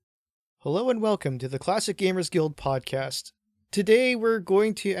Hello and welcome to the Classic Gamers Guild podcast. Today we're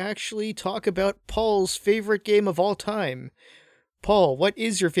going to actually talk about Paul's favorite game of all time. Paul, what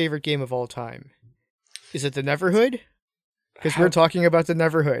is your favorite game of all time? Is it the Neverhood? Because we're talking about the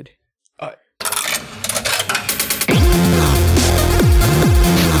Neverhood.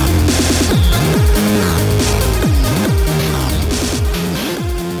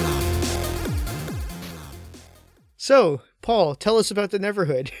 So, Paul, tell us about the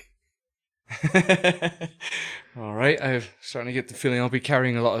Neverhood. All right, I'm starting to get the feeling I'll be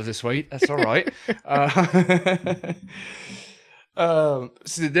carrying a lot of this weight. That's all right. So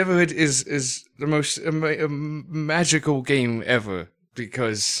the Neverhood is the most magical game ever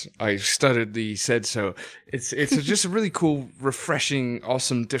because I studied the said so. It's just a really cool, refreshing,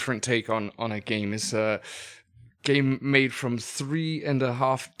 awesome, different take on a game. It's a game made from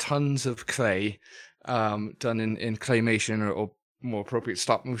 3.5 tons of clay, done in claymation or more appropriate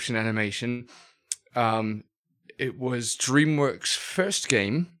stop motion animation. It was DreamWorks' first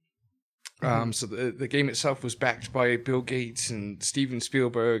game. So the game itself was backed by Bill Gates and Steven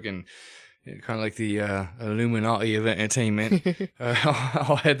Spielberg and kind of like the Illuminati of entertainment.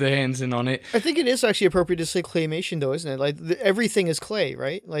 All had their hands in on it. I think it is actually appropriate to say claymation, though, isn't it? Like everything is clay,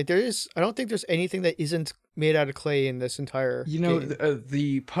 right? Like I don't think there's anything that isn't made out of clay in this entire. game.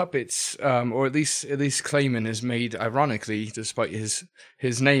 The puppets, or at least Clayman is made ironically, despite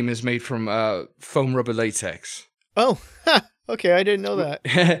his name, is made from foam rubber latex. Oh, okay, I didn't know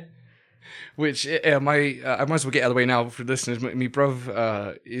that. Which I might as well get out of the way now for listeners. My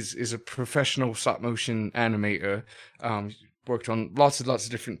bruv is a professional stop motion animator. Worked on lots of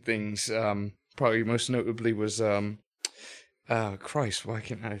different things. Probably most notably was Christ, why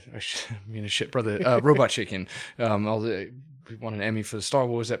can't I mean a shit brother? Robot Chicken. He won an Emmy for the Star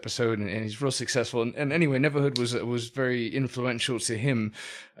Wars episode, and he's real successful. And anyway, Neverhood was very influential to him,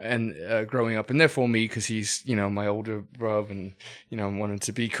 and growing up, and therefore me, because he's my older brother, and wanted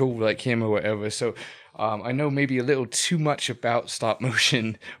to be cool like him or whatever. So I know maybe a little too much about stop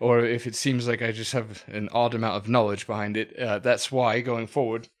motion, or if it seems like I just have an odd amount of knowledge behind it, that's why going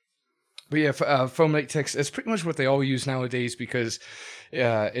forward. But yeah, foam latex is pretty much what they all use nowadays because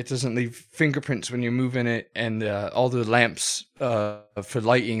it doesn't leave fingerprints when you're moving it, and all the lamps for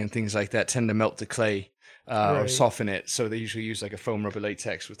lighting and things like that tend to melt the clay or soften it. So they usually use like a foam rubber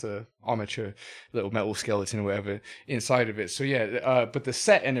latex with a armature, little metal skeleton or whatever inside of it. So yeah, but the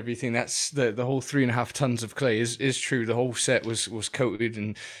set and everything, that's the whole 3.5 tons of clay is true. The whole set was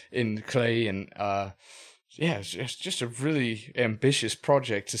coated in clay and. Yeah, it's just a really ambitious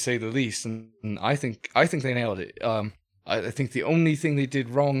project to say the least, and I think they nailed it. I think the only thing they did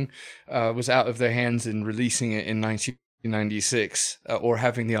wrong was out of their hands in releasing it in 1996, or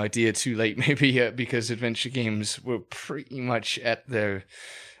having the idea too late, maybe because adventure games were pretty much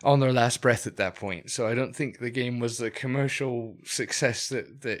on their last breath at that point. So I don't think the game was the commercial success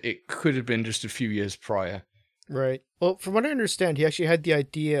that it could have been just a few years prior. Right. Well, from what I understand, he actually had the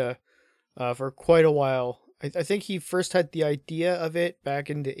idea for quite a while. I think he first had the idea of it back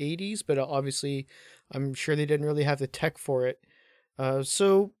in the 80s, but obviously I'm sure they didn't really have the tech for it.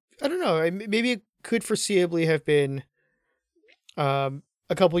 So, I don't know, maybe it could foreseeably have been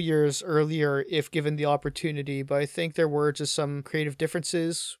a couple years earlier if given the opportunity, but I think there were just some creative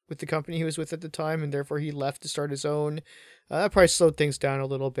differences with the company he was with at the time, and therefore he left to start his own. That probably slowed things down a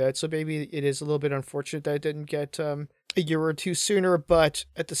little bit, so maybe it is a little bit unfortunate that it didn't get a year or two sooner, but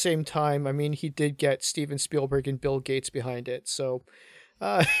at the same time, I mean, he did get Steven Spielberg and Bill Gates behind it, so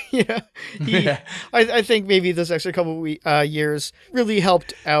I think maybe those extra couple years really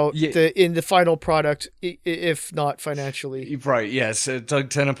helped out in the final product, if not financially. Right, yes. Doug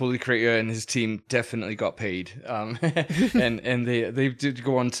Tenopoli, the creator, and his team definitely got paid. And they did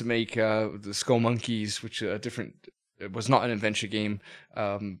go on to make the Skull Monkeys, which are different. It was not an adventure game.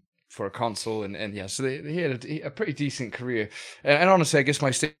 For a console, and yeah, so they had a pretty decent career. And honestly, I guess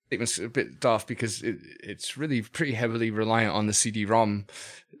my statement's a bit daft because it's really pretty heavily reliant on the CD-ROM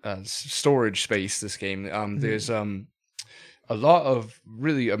storage space, this game. There's a lot of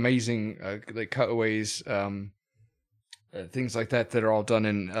really amazing like cutaways, things like that are all done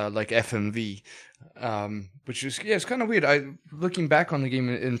in like FMV, which is it's kind of weird. Looking back on the game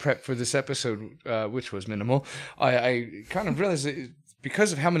in prep for this episode, which was minimal, I kind of realized that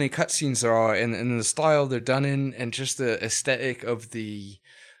because of how many cutscenes there are and the style they're done in, and just the aesthetic of the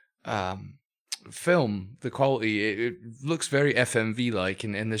film, the quality, it looks very FMV like,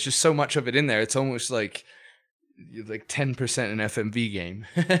 and there's just so much of it in there. It's almost like 10% an FMV game.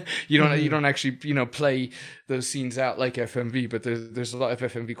 You don't actually play those scenes out like FMV, but there's a lot of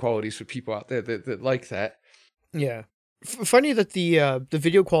FMV qualities for people out there that like that. Yeah. Funny that the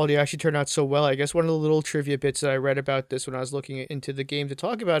video quality actually turned out so well. I guess one of the little trivia bits that I read about this when I was looking into the game to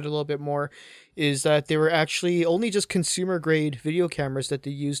talk about it a little bit more is that they were actually only just consumer grade video cameras that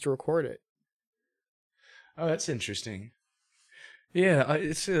they used to record it. Oh, that's interesting. Yeah,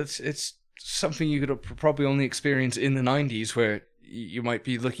 it's something you could probably only experience in the '90s, where you might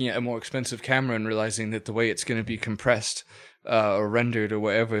be looking at a more expensive camera and realizing that the way it's going to be compressed or rendered or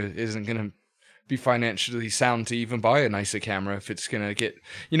whatever isn't going to be financially sound to even buy a nicer camera if it's going to get,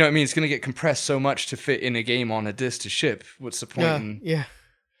 you know what I mean? It's going to get compressed so much to fit in a game on a disc to ship. What's the point in, Yeah.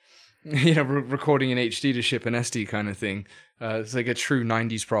 recording in HD to ship an SD kind of thing? It's like a true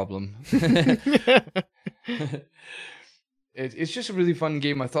 '90s problem. It's just a really fun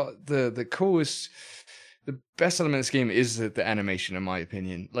game. I thought the coolest, the best element of this game is the animation, in my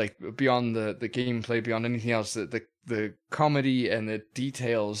opinion. Like beyond the gameplay, beyond anything else, the comedy and the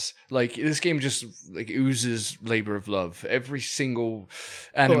details. Like this game just like oozes labor of love. Every single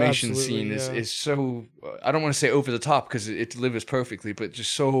animation Absolutely, scene yeah. is so, I don't want to say over the top because it delivers perfectly, but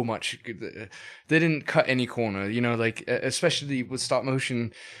just so much. They didn't cut any corner. You know, like especially with stop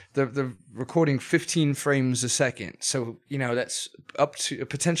motion, they're recording 15 frames a second. So you know that's up to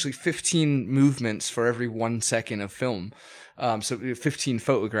potentially 15 movements for every 1 second of film. So 15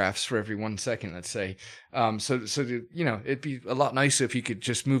 photographs for every 1 second, let's say. You know, it'd be a lot nicer if you could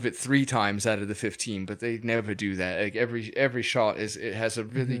just move it 3 times out of the 15, but they never do that. Like every shot it has a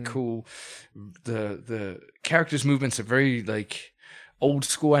really cool. The characters' movements are very like old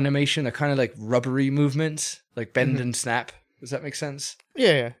school animation. They're kind of like rubbery movements, like bend Mhm. and snap. Does that make sense?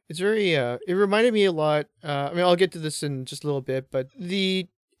 Yeah. It's very it reminded me a lot. I mean, I'll get to this in just a little bit, but the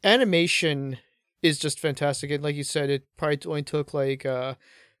animation is just fantastic. And like you said, it probably only took like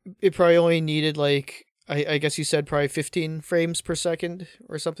it probably only needed like I guess you said probably 15 frames per second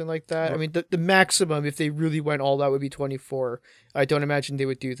or something like that. I Or mean, the maximum if they really went all out would be 24. I don't imagine they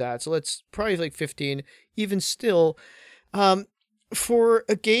would do that. So let's probably like 15. Even still, um, for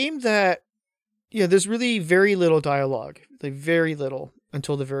a game that there's really very little dialogue, like very little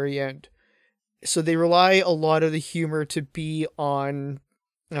until the very end. So they rely a lot of the humor to be on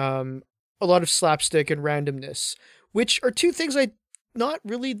um, a lot of slapstick and randomness, which are two things I not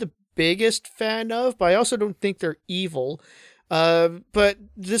really the biggest fan of, but I also don't think they're evil. But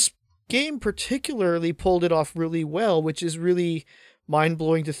this game particularly pulled it off really well, which is really mind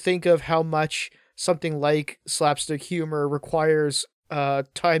blowing to think of how much something like slapstick humor requires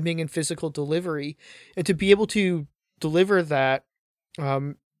timing and physical delivery, and to be able to deliver that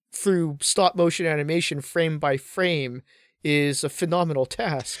um, through stop motion animation frame by frame is a phenomenal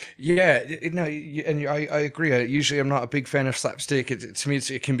task. yeah, no, I agree. Usually, I'm not a big fan of slapstick. To me,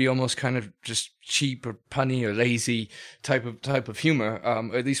 it can be almost kind of just cheap or punny or lazy type of humor.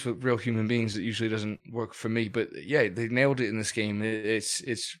 At least with real human beings, it usually doesn't work for me. But yeah, they nailed it in this game.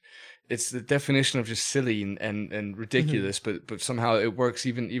 It's the definition of just silly and Mm-hmm. ridiculous, but somehow it works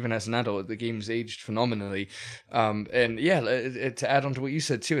even as an adult. The game's aged phenomenally. And yeah, to add on to what you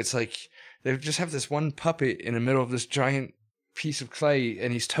said too, it's like they just have this one puppet in the middle of this giant piece of clay,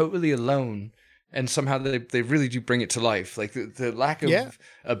 and he's totally alone. And somehow they really do bring it to life. Like the lack Yeah. of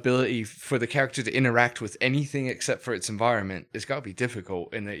ability for the character to interact with anything except for its environment, it's got to be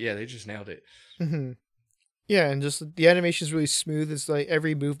difficult. And they just nailed it. Mm-hmm. Yeah, and just the animation is really smooth. It's like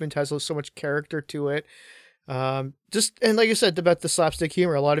every movement has so much character to it. Just and like I said about the slapstick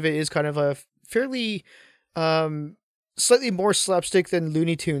humor, a lot of it is kind of a fairly um slightly more slapstick than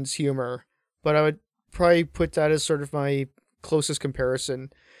Looney Tunes humor, but I would probably put that as sort of my closest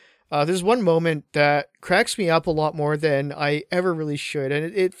comparison. There's one moment that cracks me up a lot more than I ever really should,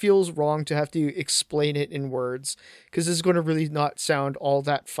 and it feels wrong to have to explain it in words because this is going to really not sound all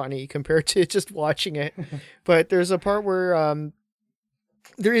that funny compared to just watching it. But there's a part where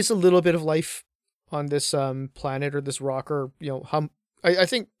there is a little bit of life on this planet or this rock, or I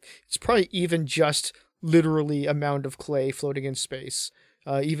think it's probably even just literally a mound of clay floating in space,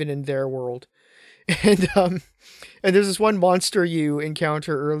 even in their world. And and there's this one monster you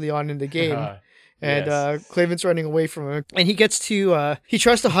encounter early on in the game, and Yes. Claven's running away from him, and he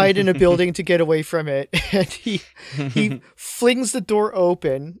tries to hide in a building to get away from it, and he flings the door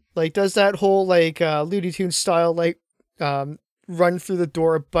open, like does that whole like Looney Tunes style like run through the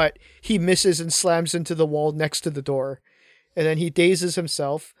door, but he misses and slams into the wall next to the door, and then he dazes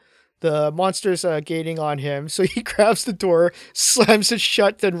himself. The monster's gaining on him, so he grabs the door, slams it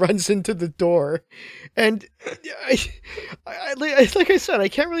shut, then runs into the door. And like I said, I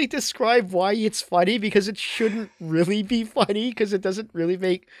can't really describe why it's funny because it shouldn't really be funny because it doesn't really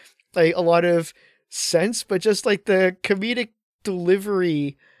make like a lot of sense. But just like the comedic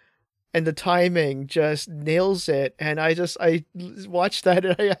delivery and the timing just nails it. And I watch that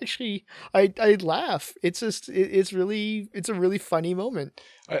and I laugh. It's just it's a really funny moment.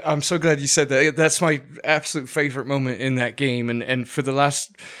 I'm so glad you said that. That's my absolute favorite moment in that game, and for the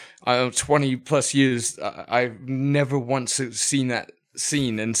last 20 plus years, I've never once seen that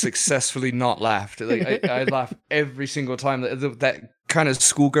scene and successfully not laughed. Like I laugh every single time. That kind of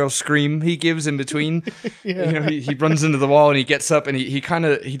schoolgirl scream he gives in between. Yeah. You know, he runs into the wall and he gets up and he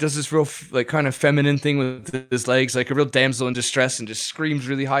does this real like kind of feminine thing with his legs, like a real damsel in distress, and just screams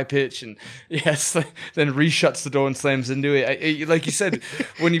really high pitch, and yes, then reshuts the door and slams into it. Like you said,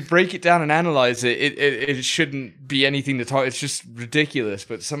 when you break it down and analyze it, it shouldn't be anything to talk. It's just ridiculous,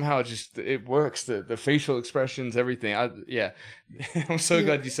 but somehow it works. The facial expressions, everything. Yeah, I'm so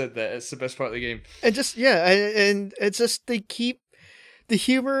glad you said that. It's the best part of the game. And just and it's just they keep the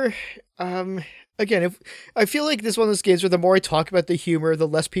humor. Again, if I feel like this is one of those games where the more I talk about the humor, the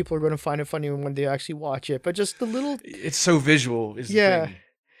less people are going to find it funny when they actually watch it. But just the little, it's so visual. Is the thing.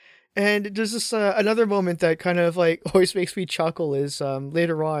 And there's this another moment that kind of like always makes me chuckle is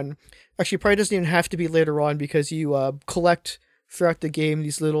later on. Actually, probably doesn't even have to be later on because you collect throughout the game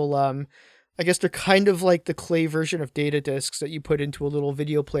these little I guess they're kind of like the clay version of data discs that you put into a little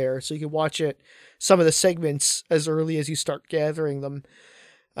video player, so you can watch it, some of the segments as early as you start gathering them.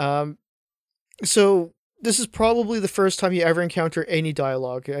 So this is probably the first time you ever encounter any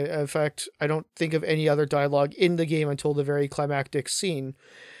dialogue. In fact, I don't think of any other dialogue in the game until the very climactic scene.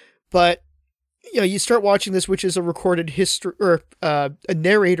 But you start watching this, which is a recorded history or a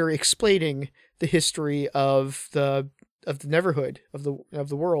narrator explaining the history of the Neverhood of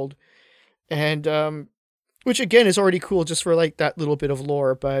the world. And which again is already cool just for like that little bit of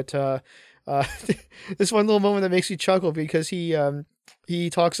lore, but this one little moment that makes you chuckle because he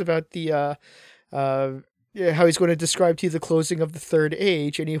talks about the how he's going to describe to you the closing of the third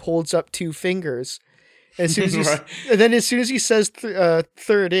age, and he holds up two fingers. As soon as Right. And then as soon as he says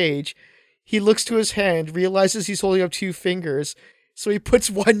third age, he looks to his hand, realizes he's holding up two fingers, so he puts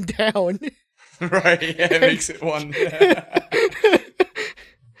one down. Right, yeah, it makes it one.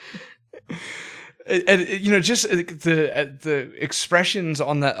 And just the expressions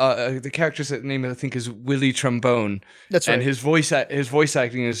on that the character's name I think is Willie Trombone. That's right. And his voice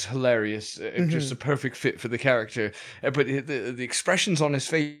acting is hilarious. Just a perfect fit for the character. But the expressions on his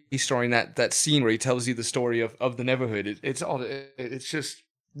face during that scene where he tells you the story of the Neverhood, it's just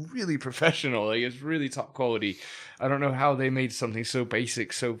really professional. Like, it's really top quality. I don't know how they made something so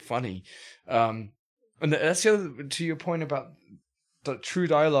basic so funny. And that's the other, to your point about the true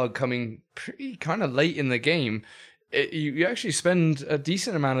dialogue coming pretty kind of late in the game. You actually spend a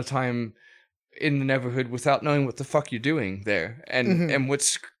decent amount of time in the Neverhood without knowing what the fuck you're doing there. And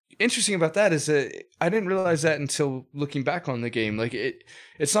what's interesting about that is that I didn't realize that until looking back on the game. Like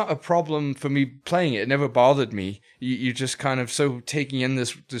it's not a problem for me playing it. It never bothered me. You're just kind of so taking in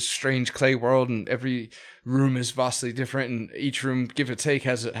this strange clay world, and every room is vastly different, and each room, give or take,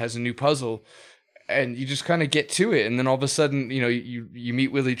 has a new puzzle. And you just kind of get to it, and then all of a sudden, you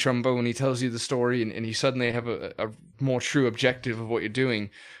meet Willie Trombone, and he tells you the story, and you suddenly have a more true objective of what you're doing.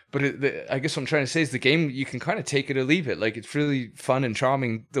 But I guess what I'm trying to say is the game, you can kind of take it or leave it. Like, it's really fun and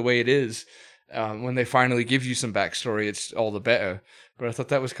charming the way it is. When they finally give you some backstory, it's all the better. But I thought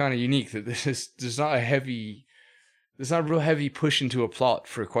that was kind of unique, that there's not a real heavy push into a plot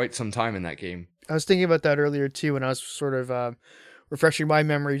for quite some time in that game. I was thinking about that earlier too when I was sort of refreshing my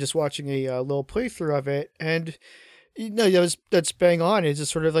memory, just watching a little playthrough of it, and that's bang on. It's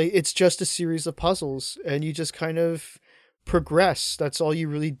just sort of like it's just a series of puzzles, and you just kind of progress. That's all you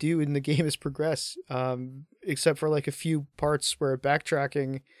really do in the game is progress, except for like a few parts where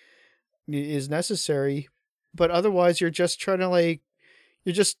backtracking is necessary, but otherwise you're just trying to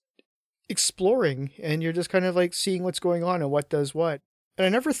you're just exploring, and you're just kind of like seeing what's going on and what does what. And I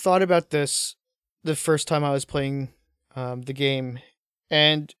never thought about this the first time I was playing the game,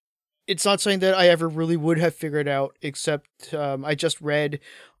 and it's not something that I ever really would have figured out, except I just read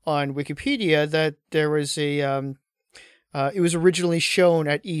on Wikipedia that there was it was originally shown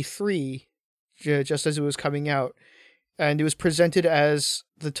at E3 just as it was coming out, and it was presented as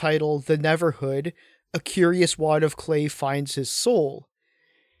the title "The Neverhood: A Curious Wad of Clay Finds His Soul."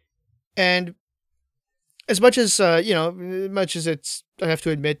 And as much as it's, I have to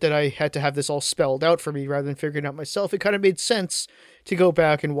admit that I had to have this all spelled out for me rather than figuring it out myself. It kind of made sense to go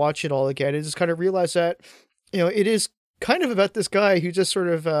back and watch it all again and just kind of realize that, it is kind of about this guy who just sort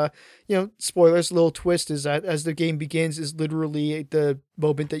of, spoilers, little twist is that as the game begins is literally the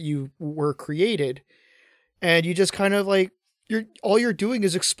moment that you were created. And you just kind of all you're doing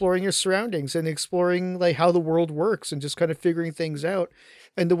is exploring your surroundings and exploring like how the world works and just kind of figuring things out.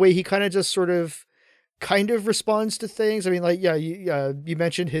 And the way he kind of just kind of responds to things. I mean, like, yeah, you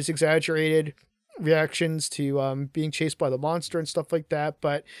mentioned his exaggerated reactions to being chased by the monster and stuff like that,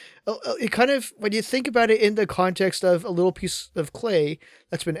 but it kind of, when you think about it in the context of a little piece of clay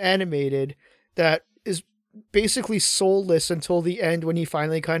that's been animated that is basically soulless until the end when he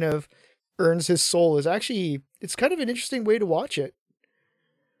finally kind of earns his soul, is actually, it's kind of an interesting way to watch it.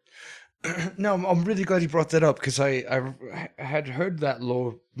 No, I'm really glad you brought that up because I had heard that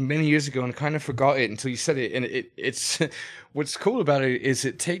lore many years ago and kind of forgot it until you said it. And it's what's cool about it is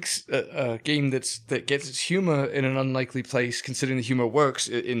it takes a game that gets its humor in an unlikely place, considering the humor works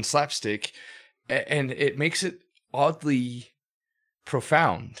in slapstick, and it makes it oddly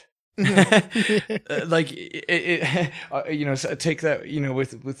profound. Like take that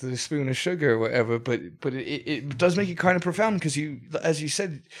with the spoon of sugar or whatever, but it does make it kind of profound because you, as you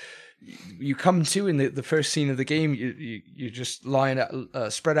said, you come to in the first scene of the game, you're just lying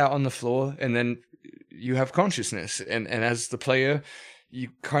spread out on the floor, and then you have consciousness, and as the player, you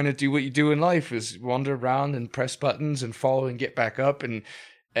kind of do what you do in life, is wander around and press buttons and fall and get back up, and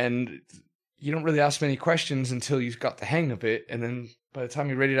you don't really ask many questions until you've got the hang of it, and then by the time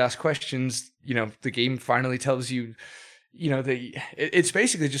you're ready to ask questions, the game finally tells you, it's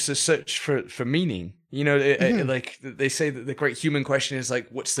basically just a search for meaning. Like they say that the great human question is like,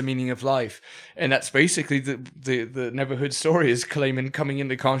 what's the meaning of life? And that's basically the Neverhood story, is Clayman coming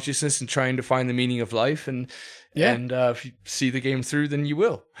into consciousness and trying to find the meaning of life. And if you see the game through, then you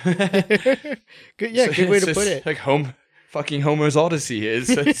will. Good, yeah, so good way to put it. Like fucking Homer's Odyssey is.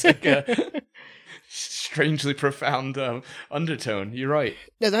 It's like a strangely profound undertone. You're right.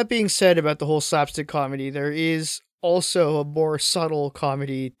 Now, that being said about the whole slapstick comedy, there is also a more subtle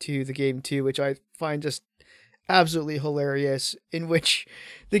comedy to the game too, which I find just absolutely hilarious, in which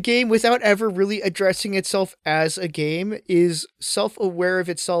the game, without ever really addressing itself as a game, is self-aware of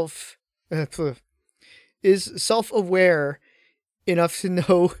itself, is self-aware enough to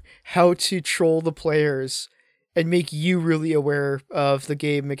know how to troll the players and make you really aware of the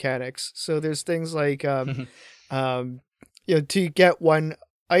game mechanics. So there's things like, to get one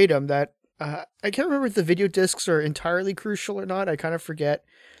item that, I can't remember if the video discs are entirely crucial or not. I kind of forget.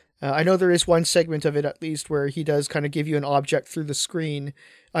 I know there is one segment of it at least where he does kind of give you an object through the screen.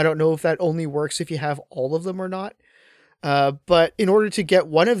 I don't know if that only works if you have all of them or not. But in order to get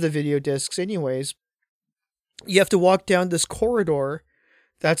one of the video discs anyways, you have to walk down this corridor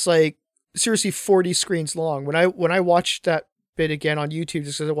that's like seriously 40 screens long. When I watched that bit again on YouTube,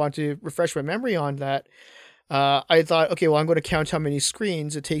 just because I wanted to refresh my memory on that, I thought, okay, well, I'm going to count how many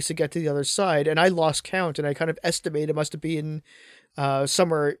screens it takes to get to the other side. And I lost count, and I kind of estimate it must have been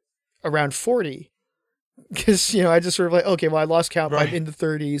somewhere around 40. Because, I just sort of like, okay, well, I lost count. Right. I'm in the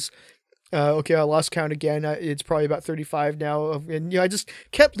 30s. Okay, I lost count again. It's probably about 35 now. And, I just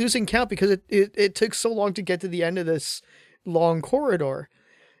kept losing count because it took so long to get to the end of this long corridor.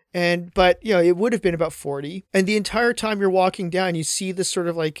 But it would have been about 40. And the entire time you're walking down, you see this sort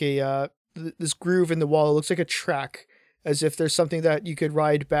of like this groove in the wall. It looks like a track, as if there's something that you could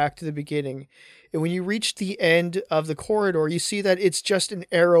ride back to the beginning. And when you reach the end of the corridor, you see that it's just an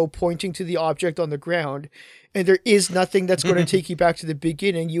arrow pointing to the object on the ground. And there is nothing that's going to take you back to the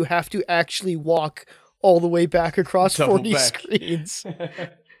beginning. You have to actually walk all the way back across 40 screens.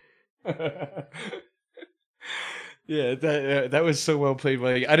 Yeah, that was so well played.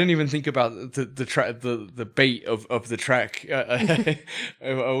 Like, I didn't even think about the track, the bait of the track. I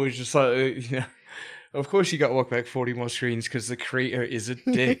was just like, of course you got to walk back 40 more screens because the creator is a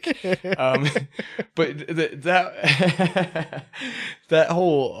dick. But that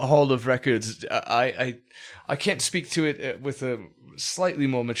whole Hall of Records, I can't speak to it with a slightly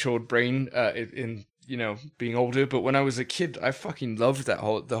more matured brain in being older, but when I was a kid, I fucking loved the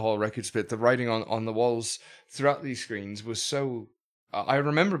Hall of Records bit. The writing on the walls throughout these screens was so. I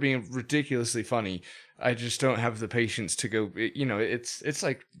remember being ridiculously funny. I just don't have the patience to go. It's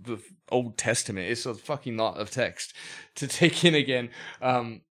like the Old Testament. It's a fucking lot of text to take in again.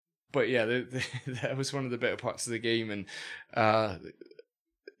 But yeah, that was one of the better parts of the game, and I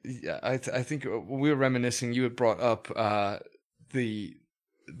think when we were reminiscing, you had brought up the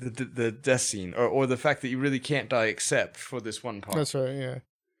death scene, or the fact that you really can't die except for this one part. That's right, yeah.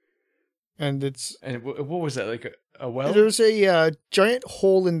 And what was that, like a well? There's a giant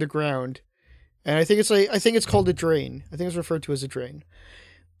hole in the ground, and I think it's called a drain. I think it's referred to as a drain.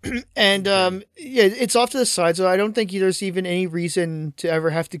 And it's off to the side, so I don't think there's even any reason to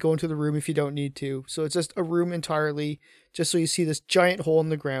ever have to go into the room if you don't need to. So it's just a room entirely, just so you see this giant hole in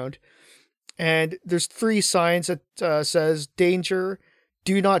the ground. and there's 3 signs that says danger,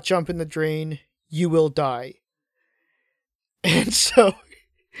 do not jump in the drain, you will die. And so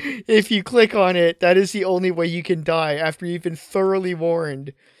if you click on it, that is the only way you can die after you've been thoroughly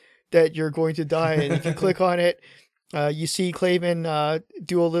warned that you're going to die. And if you click on it, you see Clayman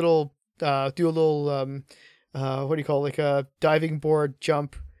do a little what do you call it? Like a diving board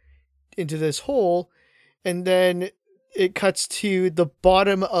jump into this hole, and then it cuts to the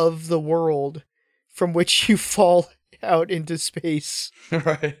bottom of the world from which you fall out into space.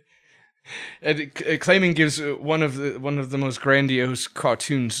 Right. And Clayman gives one of the most grandiose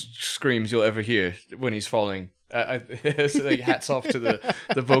cartoon screams you'll ever hear when he's falling. So like, hats off to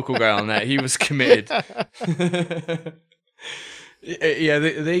the vocal guy on that. He was committed. Yeah,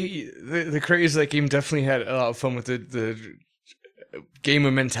 the creators of that game definitely had a lot of fun with the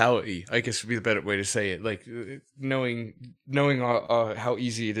gamer mentality, I guess would be the better way to say it. Like knowing how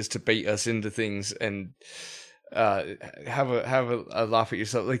easy it is to bait us into things and have a laugh at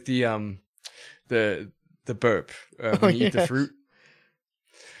yourself, like the burp when you eat the fruit.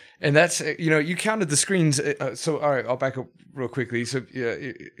 And that's you counted the screens. So all right, I'll back up real quickly. So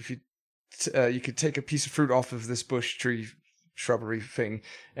if you could take a piece of fruit off of this bush, tree, shrubbery thing,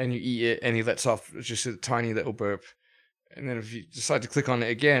 and you eat it, and he lets off just a tiny little burp. And then if you decide to click on it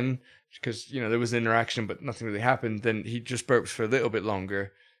again, because there was an interaction but nothing really happened, then he just burps for a little bit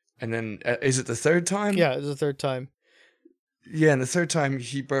longer. And then is it the third time? Yeah, it's the third time. Yeah, and the third time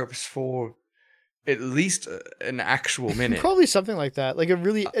he burps for at least an actual minute. Probably something like that, like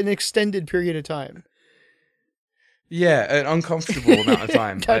an extended period of time. Yeah, an uncomfortable amount of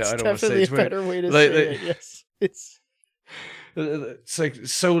time. That's I don't definitely want to say a better way to say it. Yes, it's like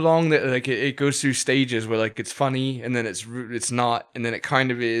so long that like it goes through stages where like it's funny and then it's not, and then it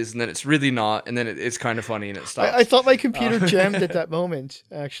kind of is, and then it's really not, and then it's kind of funny and it stops. I thought my computer jammed at that moment,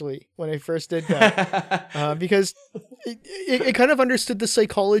 actually, when I first did that, because it kind of understood the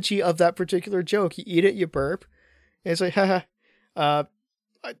psychology of that particular joke. You eat it, you burp, and it's like, haha.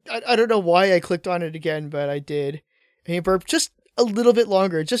 I don't know why I clicked on it again, but I did, and you burp just a little bit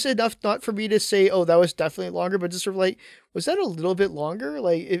longer, just enough not for me to say, oh, that was definitely longer, but just sort of like, was that a little bit longer?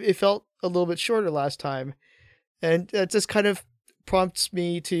 Like it felt a little bit shorter last time, and that just kind of prompts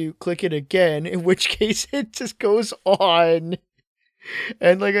me to click it again, in which case it just goes on.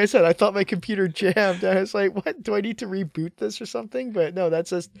 And like I said, I thought my computer jammed. I was like, what, do I need to reboot this or something? But no, that's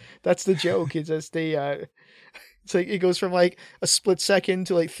the joke. It's just it's like it goes from like a split second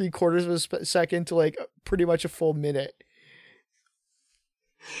to like 3/4 of a second to like pretty much a full minute.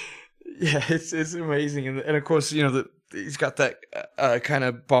 Yeah, it's amazing, and of course he's got that kind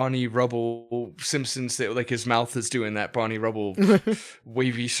of Barney Rubble Simpsons that like his mouth is doing that Barney Rubble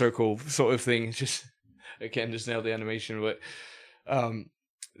wavy circle sort of thing. Just nailed the animation. But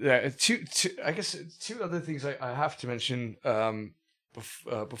yeah, I guess two other things I have to mention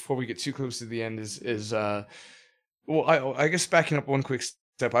before we get too close to the end is well, I guess backing up one quick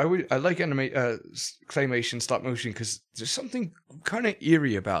step. I like claymation stop motion because there's something kind of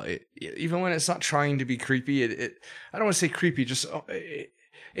eerie about it. Even when it's not trying to be creepy, it I don't want to say creepy, just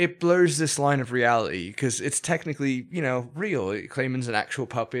it blurs this line of reality because it's technically real. Clayman's an actual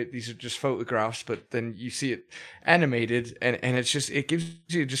puppet. These are just photographs, but then you see it animated, and it gives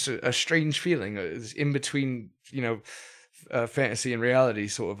you just a strange feeling. It's in between fantasy and reality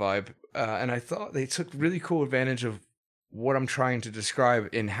sort of vibe. And I thought they took really cool advantage of what I'm trying to describe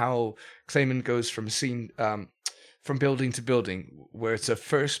in how Clayman goes from from building to building, where it's a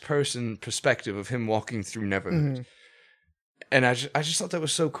first person perspective of him walking through Neverhood. Mm-hmm. And I just thought that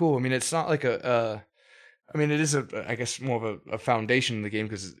was so cool. I mean, it's not like it is I guess more of a foundation in the game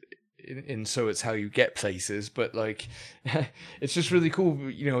because so it's how you get places, but like it's just really cool.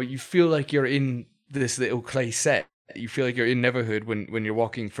 You feel like you're in this little clay set. You feel like you're in Neverhood when you're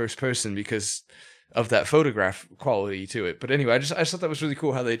walking first person because of that photograph quality to it. But anyway, I just thought that was really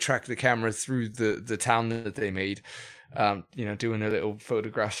cool how they tracked the camera through the town that they made, doing their little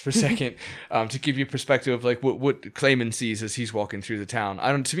photographs per second, to give you perspective of like what Clayman sees as he's walking through the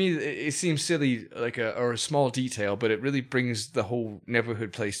town. To me, it seems silly, like a small detail, but it really brings the whole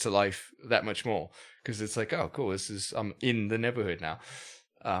Neverhood place to life that much more because it's like, oh, cool, I'm in the Neverhood now.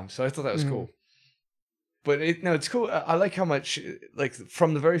 So I thought that was cool. But it's cool. I like how much, like,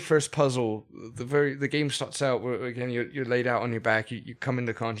 from the very first puzzle, the game starts out where again you're laid out on your back. You come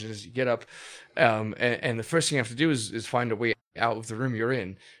into consciousness. You get up, and the first thing you have to do is find a way out of the room you're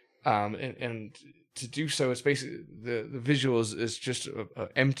in, and to do so, it's basically the visuals is just an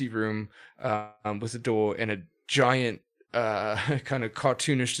empty room with a door and a giant kind of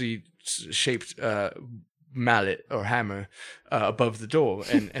cartoonishly shaped mallet or hammer above the door,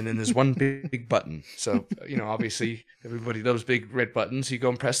 and then there's one big button. So obviously everybody loves big red buttons. You go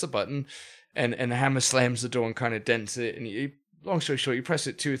and press the button, and the hammer slams the door and kind of dents it. And long story short, you press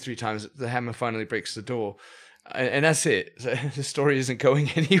it 2 or 3 times, the hammer finally breaks the door. And that's it. The story isn't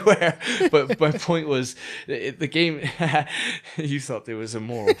going anywhere. But my point was, the game. You thought there was a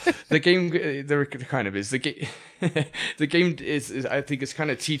moral. The game, there kind of is. The game, the game is. I think it's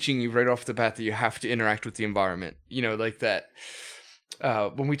kind of teaching you right off the bat that you have to interact with the environment. Like that.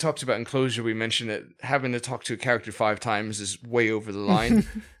 When we talked about enclosure, we mentioned that having to talk to a character 5 times is way over the line.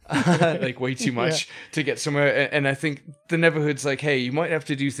 Like way too much to get somewhere. And I think the Neverhood's like, hey, you might have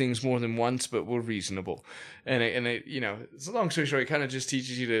to do things more than once, but we're reasonable. And it it's a long story short, it kind of just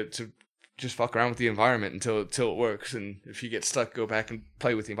teaches you to just fuck around with the environment until it works. And if you get stuck, go back and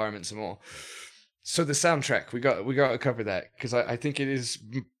play with the environment some more. So the soundtrack, we got to cover that, because I think it is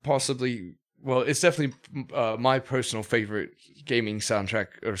possibly, well, it's definitely my personal favorite gaming soundtrack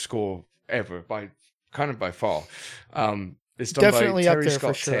or score ever by far. It's done Definitely by up Terry there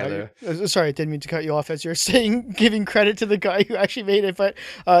Scott for sure. Taylor. Sorry, I didn't mean to cut you off as you're saying, giving credit to the guy who actually made it. But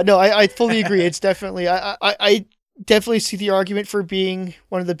no, I fully agree. It's definitely, I definitely see the argument for being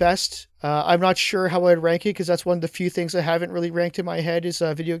one of the best. I'm not sure how I'd rank it, because that's one of the few things I haven't really ranked in my head is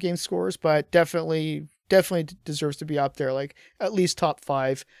video game scores, but definitely deserves to be up there, like at least top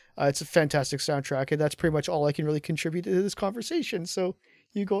 5. It's a fantastic soundtrack, and that's pretty much all I can really contribute to this conversation. So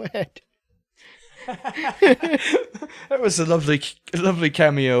you go ahead. That was a lovely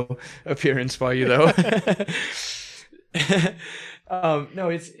cameo appearance by you, though. No,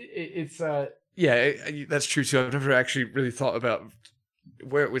 it's that's true too. I've never actually really thought about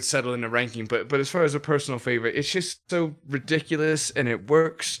where it would settle in a ranking, but as far as a personal favorite, it's just so ridiculous and it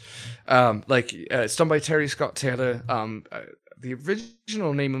works. It's done by Terry Scott Taylor. The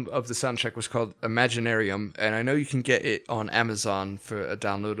original name of the soundtrack was called Imaginarium, and I know you can get it on Amazon for a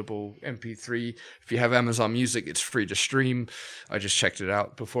downloadable MP3. If you have Amazon Music, it's free to stream. I just checked it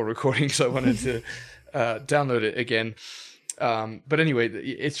out before recording, so I wanted to download it again. But anyway,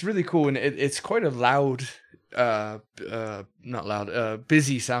 it's really cool, and it's quite a loud,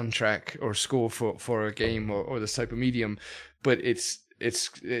 busy soundtrack or score for a game or this type of medium. But it's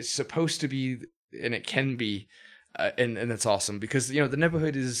supposed to be, and it can be. And that's awesome, because the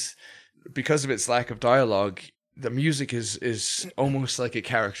Neverhood is, because of its lack of dialogue, the music is almost like a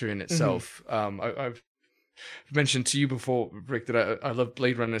character in itself. I've mentioned to you before, Rick, that I love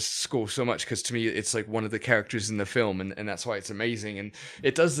Blade Runner's score so much, because to me it's like one of the characters in the film, and that's why it's amazing. And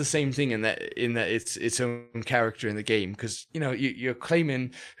it does the same thing in that it's its own character in the game, because you're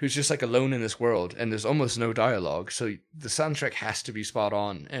Clayman, who's just like alone in this world, and there's almost no dialogue, so the soundtrack has to be spot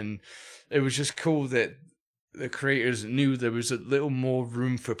on. And it was just cool that the creators knew there was a little more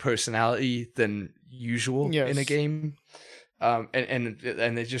room for personality than usual in a game,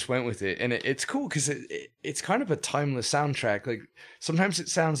 and they just went with it. And it's cool because it's kind of a timeless soundtrack. Like sometimes it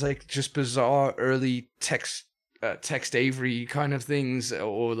sounds like just bizarre early Tex Avery kind of things,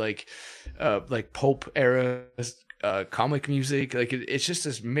 or like pulp era comic music. Like it's just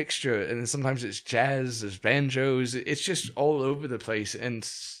this mixture, and then sometimes it's jazz, there's banjos. It's just all over the place, and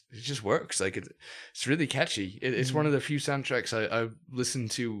it just works. Like it's really catchy. It's one of the few soundtracks I've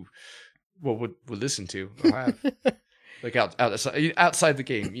listened to, would listen to or have, like outside the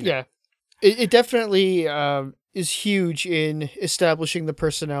game. Yeah, it definitely is huge in establishing the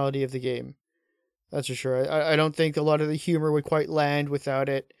personality of the game. That's for sure. I don't think a lot of the humor would quite land without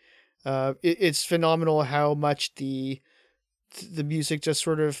it. It's phenomenal how much the music just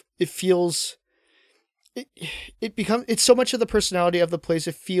sort of, it feels. It's so much of the personality of the place.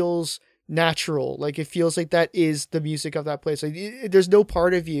 It feels natural. Like it feels like that is the music of that place. Like there's no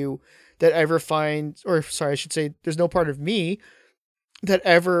part of you that ever finds, or sorry, I should say, there's no part of me that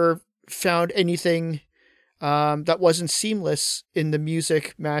ever found anything that wasn't seamless in the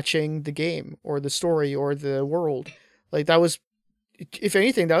music matching the game or the story or the world. Like that was, if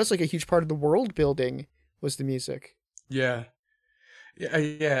anything, that was like a huge part of the world building was the music. Yeah.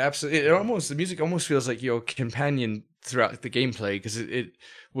 Yeah, absolutely. The music almost feels like your companion throughout the gameplay, because it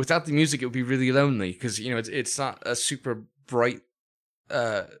without the music it would be really lonely, because it's not a super bright,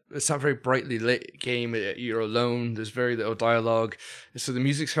 it's not a very brightly lit game. You're alone. There's very little dialogue, so the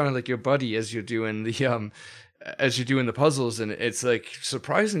music's kind of like your buddy as you're doing the puzzles, and it's like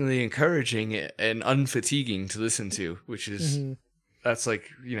surprisingly encouraging and unfatiguing to listen to, which is that's like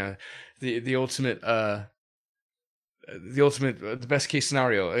the ultimate. The best case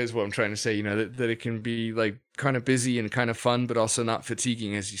scenario is what I'm trying to say, that it can be like kind of busy and kind of fun, but also not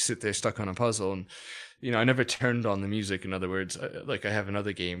fatiguing as you sit there stuck on a puzzle. And I never turned on the music. In other words, like I have in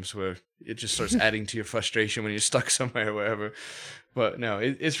other games where it just starts adding to your frustration when you're stuck somewhere or whatever. But no,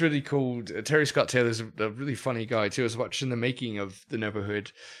 it's really cool. Terry Scott Taylor's a really funny guy too. I was watching the making of the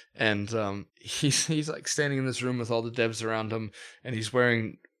Neverhood, and he's like standing in this room with all the devs around him, and he's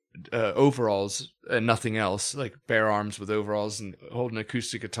wearing overalls and nothing else, like bare arms with overalls, and holding an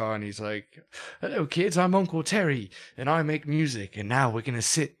acoustic guitar, and he's like, "Hello kids, I'm Uncle Terry and I make music, and now we're gonna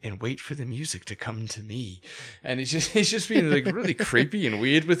sit and wait for the music to come to me." And he's just being like really creepy and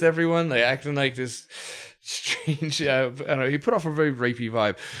weird with everyone, like acting like this strange, I don't know, he put off a very rapey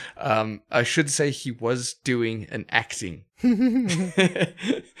vibe. I should say he was doing an acting.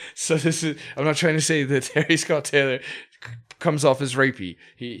 So I'm not trying to say that Terry Scott Taylor comes off as rapey.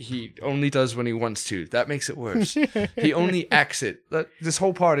 He only does when he wants to. That makes it worse. He only acts it. This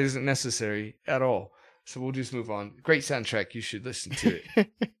whole part isn't necessary at all. So we'll just move on. Great soundtrack. You should listen to it.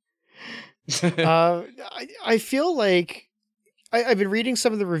 I feel like I've been reading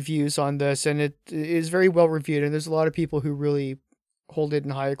some of the reviews on this, and it is very well reviewed, and there's a lot of people who really hold it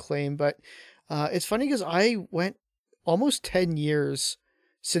in high acclaim. But it's funny because I went almost 10 years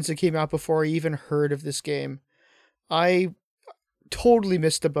since it came out before I even heard of this game. I totally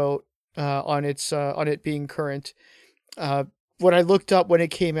missed the boat on it being current. When I looked up when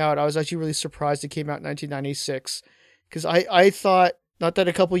it came out, I was actually really surprised it came out in 1996, because I thought, not that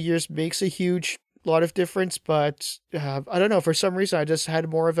a couple years makes a huge lot of difference, but I don't know, for some reason I just had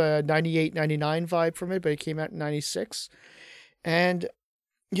more of a 98, 99 vibe from it, but it came out in 96. And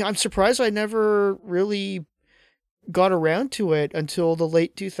yeah, I'm surprised I never really got around to it until the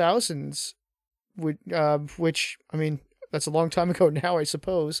late 2000s, which, I mean, that's a long time ago now, I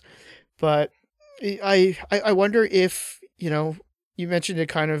suppose. But I wonder if, you mentioned it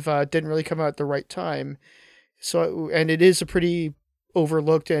kind of didn't really come out at the right time. And it is a pretty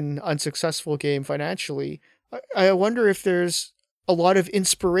overlooked and unsuccessful game financially. I wonder if there's a lot of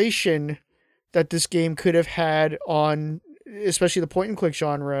inspiration that this game could have had on, especially the point and click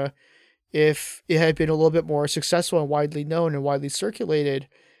genre, if it had been a little bit more successful and widely known and widely circulated,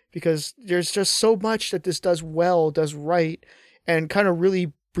 because there's just so much that this does well, does right, and kind of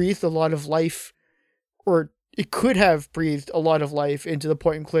really breathed a lot of life, or it could have breathed a lot of life into the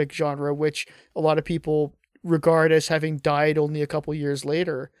point and click genre, which a lot of people regard as having died only a couple years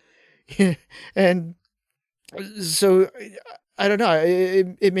later. And so I don't know,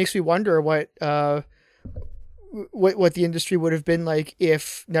 it makes me wonder what the industry would have been like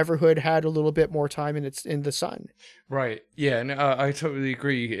if Neverhood had a little bit more time in the sun. Right. Yeah. And I totally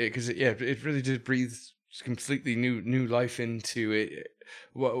agree, because it really did breathe completely new life into it.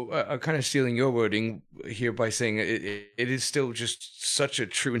 Well, I'm kind of stealing your wording here by saying it is still just such a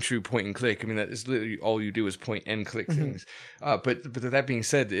true point and click. I mean, that is literally all you do is point and click things. But that being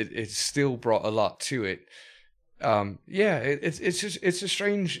said, it still brought a lot to it. It's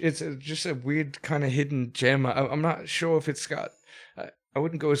just a weird kind of hidden gem. I'm not sure if it's got, I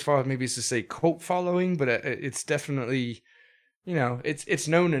wouldn't go as far as maybe as to say cult following, but it's definitely, it's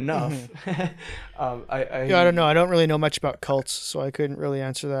known enough. I don't know. I don't really know much about cults, so I couldn't really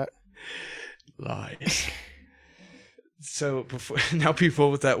answer that. Lies. So now people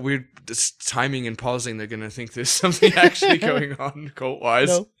with that weird timing and pausing, they're gonna think there's something actually going on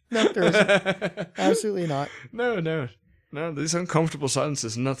cult-wise. No, there isn't. Absolutely not. No. This uncomfortable silence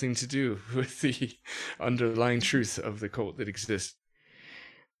has nothing to do with the underlying truth of the cult that exists.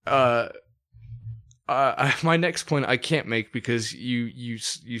 My next point I can't make because you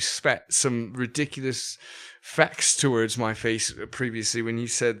spat some ridiculous facts towards my face previously when you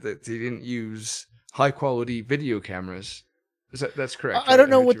said that they didn't use high quality video cameras. That's correct? I don't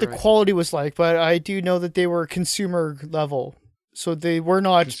know what the quality was like, but I do know that they were consumer level. So they were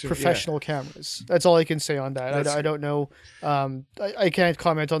not professional cameras. That's all I can say on that. I don't know. I can't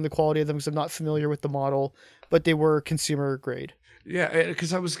comment on the quality of them because I'm not familiar with the model, but they were consumer grade. Yeah,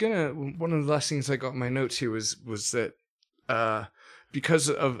 because I was one of the last things I got in my notes here was that because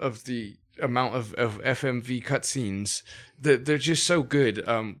of the amount of FMV cutscenes, that they're just so good.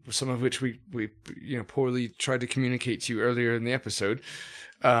 Some of which we poorly tried to communicate to you earlier in the episode.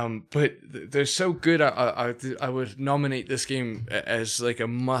 But they're so good. I would nominate this game as like a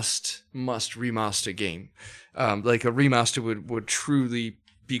must remaster game. Like a remaster would truly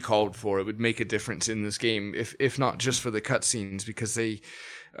be called for. It would make a difference in this game, if not just for the cutscenes, because they,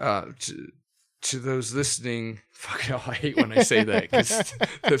 to those listening, fuck hell, I hate when I say that because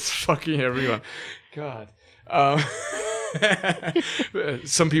that's fucking everyone. God.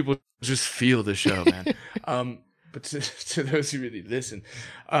 Some people just feel the show, man. But to those who really listen,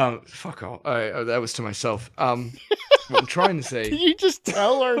 fuck all. That was to myself. What I'm trying to say. Did you just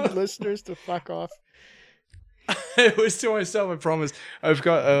tell our listeners to fuck off? It was to myself, I promise. I've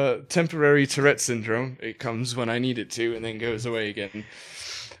got a temporary Tourette syndrome. It comes when I need it to and then goes away again.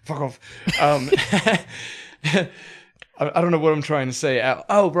 Fuck off. I don't know what I'm trying to say.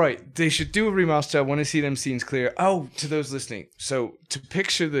 Oh, right. They should do a remaster. I want to see them scenes clear. Oh, to those listening. So to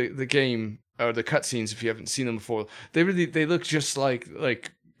picture the game or the cutscenes, if you haven't seen them before, they look just like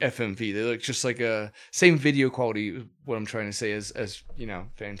FMV. They look just like a same video quality. What I'm trying to say is as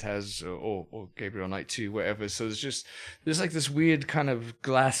Phantaz or Gabriel Knight 2, whatever. So there's like this weird kind of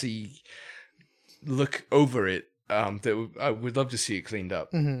glassy look over it. That I would love to see it cleaned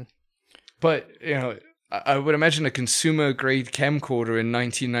up. Mm-hmm. But I would imagine a consumer grade camcorder in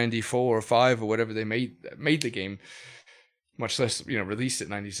 1994 or 5 or whatever they made the game, much less released it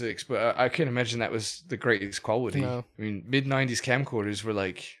 96. But I can't imagine that was the greatest quality. No. I mean, mid 90s camcorders were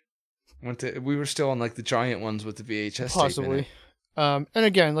we were still on like the giant ones with the VHS possibly. tape in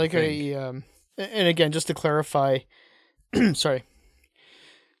it. And again, just to clarify, sorry.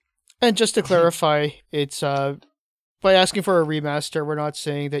 And just to clarify, it's by asking for a remaster, we're not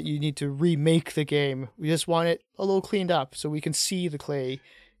saying that you need to remake the game. We just want it a little cleaned up so we can see the clay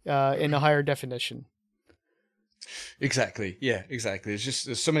in a higher definition. Exactly. Yeah, exactly.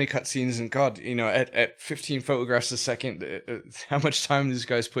 There's so many cutscenes, and God, at 15 photographs a second, how much time these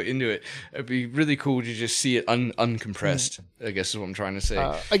guys put into it. It'd be really cool to just see it uncompressed, I guess is what I'm trying to say.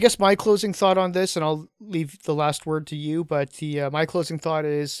 I guess my closing thought on this, and I'll leave the last word to you, but my closing thought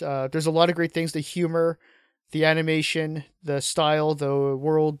is there's a lot of great things, the humor, the animation, the style, the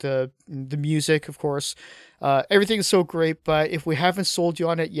world, the music, of course. Everything is so great, but if we haven't sold you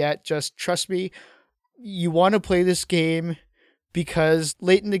on it yet, just trust me, you want to play this game because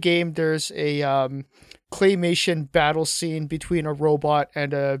late in the game, there's a claymation battle scene between a robot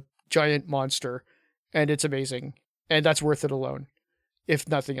and a giant monster, and it's amazing. And that's worth it alone, if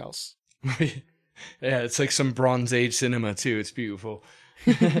nothing else. Yeah, it's like some Bronze Age cinema, too. It's beautiful.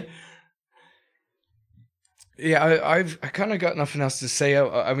 Yeah, I kind of got nothing else to say.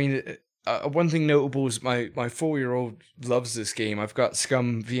 I mean, one thing notable is my 4-year-old loves this game. I've got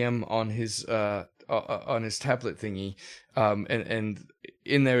Scum VM on his tablet thingy, and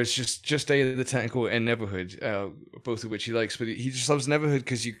in there is just Day of the Tentacle and Neverhood, both of which he likes. But he just loves Neverhood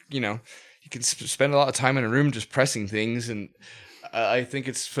because you can spend a lot of time in a room just pressing things, and I think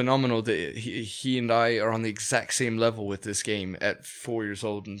it's phenomenal that he and I are on the exact same level with this game at 4 years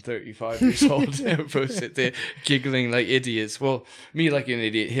old and 35 years old. We both sit there giggling like idiots. Well, me like an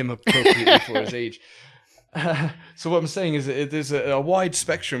idiot, him appropriately for his age. So what I'm saying is that there's a wide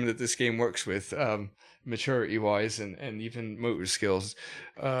spectrum that this game works with, maturity-wise and even motor skills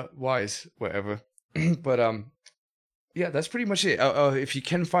wise, whatever. But yeah, that's pretty much it. If you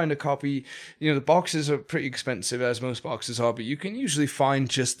can find a copy, the boxes are pretty expensive, as most boxes are, but you can usually find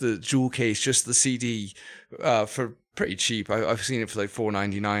just the jewel case, just the CD, for pretty cheap. I've seen it for like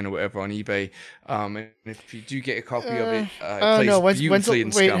 $4.99 or whatever on eBay. And if you do get a copy of it, it plays beautifully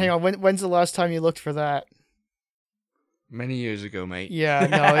in Scum. Hang on. When's the last time you looked for that? Many years ago, mate. Yeah,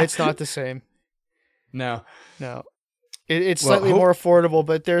 no, it's not the same. No. It's slightly more affordable,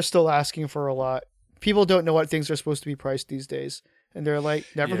 but they're still asking for a lot. People don't know what things are supposed to be priced these days. And they're like,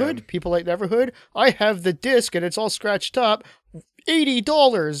 Neverhood? Yeah. People like Neverhood? I have the disc and it's all scratched up.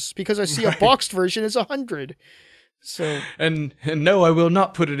 $80 because I see a boxed version is $100. So and no, I will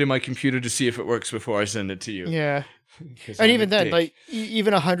not put it in my computer to see if it works before I send it to you. Yeah. And even then, like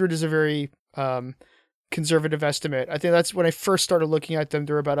even 100 is a very conservative estimate. I think that's when I first started looking at them.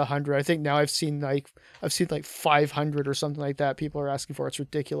 They're about 100. I think now I've seen like 500 or something like that. People are asking for. It's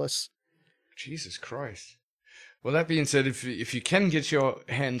ridiculous. Jesus Christ. Well, that being said, if you can get your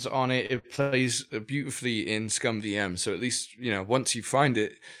hands on it, it plays beautifully in Scum VM. So at least, once you find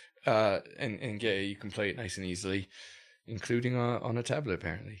it and get it, you can play it nice and easily, including on a tablet,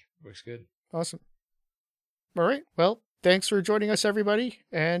 apparently. Works good. Awesome. All right. Well, thanks for joining us, everybody.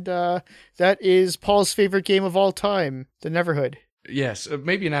 And that is Paul's favorite game of all time, the Neverhood. Yes.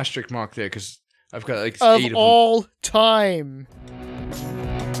 Maybe an asterisk mark there, because I've got like of 8 of them. all time.